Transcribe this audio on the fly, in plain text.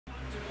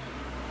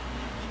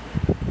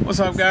What's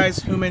up,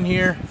 guys? Human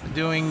here,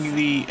 doing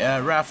the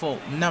raffle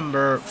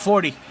number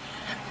 40.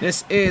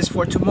 This is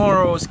for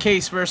tomorrow's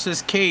case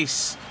versus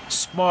case.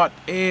 Spot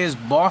is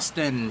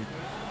Boston,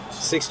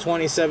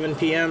 6:27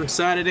 p.m.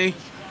 Saturday.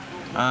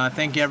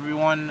 Thank you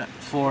everyone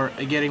for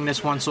getting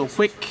this one so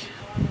quick.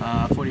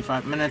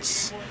 45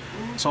 minutes.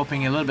 I was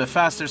hoping a little bit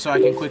faster so I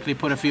can quickly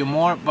put a few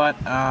more, but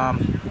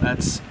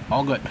that's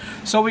all good.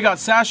 So we got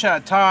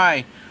Sasha,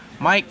 Ty,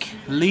 Mike,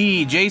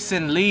 Lee,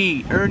 Jason,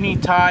 Lee, Ernie,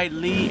 Ty,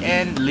 Lee,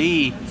 and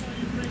Lee.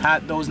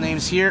 Had those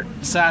names here: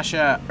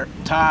 Sasha,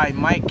 Ty,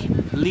 Mike,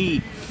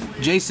 Lee,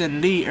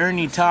 Jason, Lee,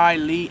 Ernie, Ty,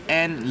 Lee,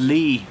 and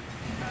Lee.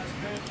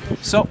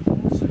 So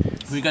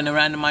we're gonna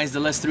randomize the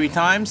list 3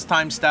 times.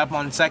 Time stamp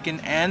on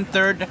second and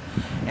third,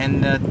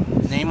 and the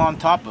name on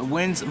top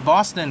wins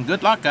Boston.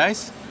 Good luck,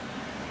 guys.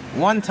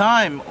 One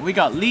time we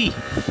got Lee.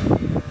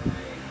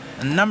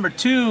 And number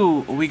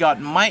 2 we got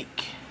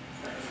Mike.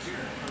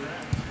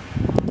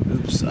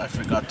 Oops, I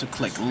forgot to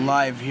click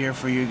live here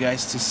for you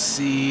guys to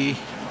see.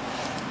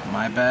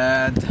 My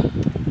bad.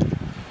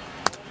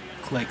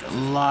 Click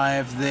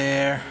live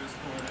there.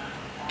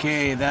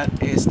 Okay,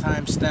 that is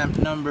timestamp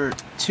number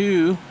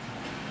 2.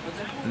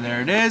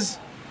 There it is.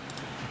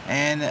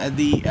 And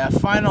the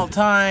final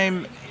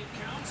time,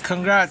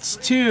 congrats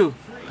to,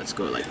 let's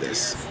go like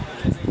this,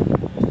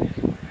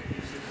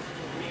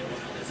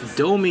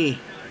 Domi.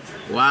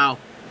 Wow,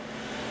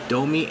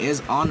 Domi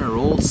is on a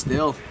roll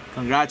still.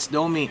 Congrats,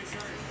 Domi.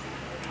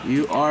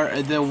 You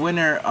are the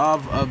winner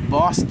of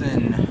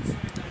Boston.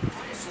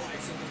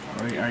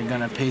 We are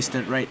gonna paste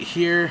it right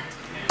here.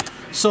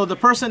 So the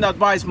person that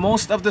buys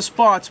most of the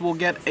spots will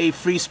get a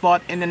free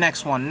spot in the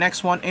next one.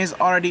 Next one is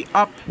already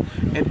up.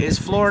 It is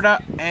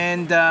Florida,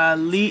 and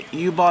Lee,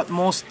 you bought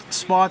most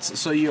spots,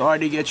 so you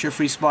already get your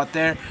free spot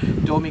there.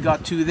 Domi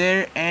got 2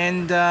 there,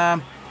 and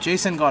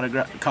Jason got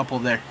a couple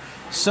there.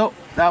 So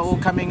that will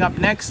coming up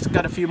next.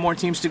 Got a few more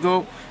teams to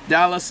go.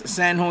 Dallas,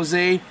 San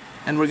Jose,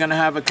 and we're gonna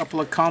have a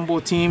couple of combo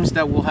teams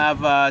that will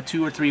have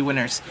 2 or 3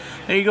 winners.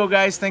 There you go,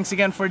 guys. Thanks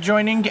again for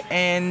joining,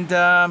 and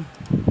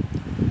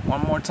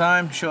one more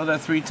time, show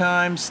that 3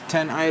 times.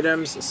 10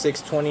 items,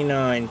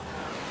 629.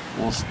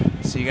 We'll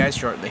see you guys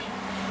shortly.